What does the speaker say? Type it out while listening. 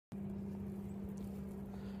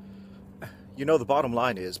You know, the bottom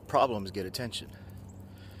line is problems get attention.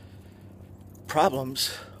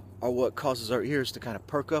 Problems are what causes our ears to kind of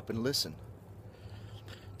perk up and listen.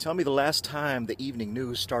 Tell me the last time the evening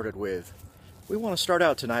news started with, "We want to start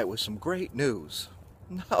out tonight with some great news."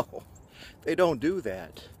 No, they don't do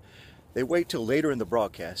that. They wait till later in the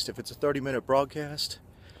broadcast. If it's a 30-minute broadcast,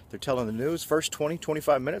 they're telling the news, first 20,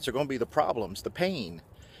 25 minutes are going to be the problems, the pain,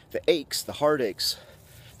 the aches, the heartaches,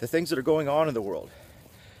 the things that are going on in the world.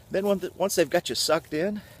 Then once they've got you sucked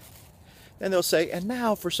in, then they'll say, "And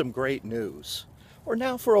now for some great news," or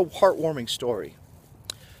 "Now for a heartwarming story."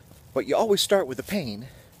 But you always start with the pain,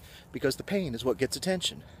 because the pain is what gets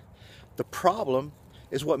attention. The problem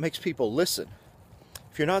is what makes people listen.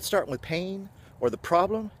 If you're not starting with pain or the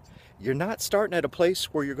problem, you're not starting at a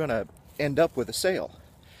place where you're going to end up with a sale.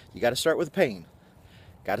 You got to start with the pain.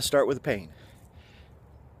 Got to start with the pain.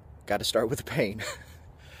 Got to start with the pain.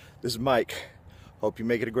 This is Mike. Hope you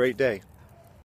make it a great day.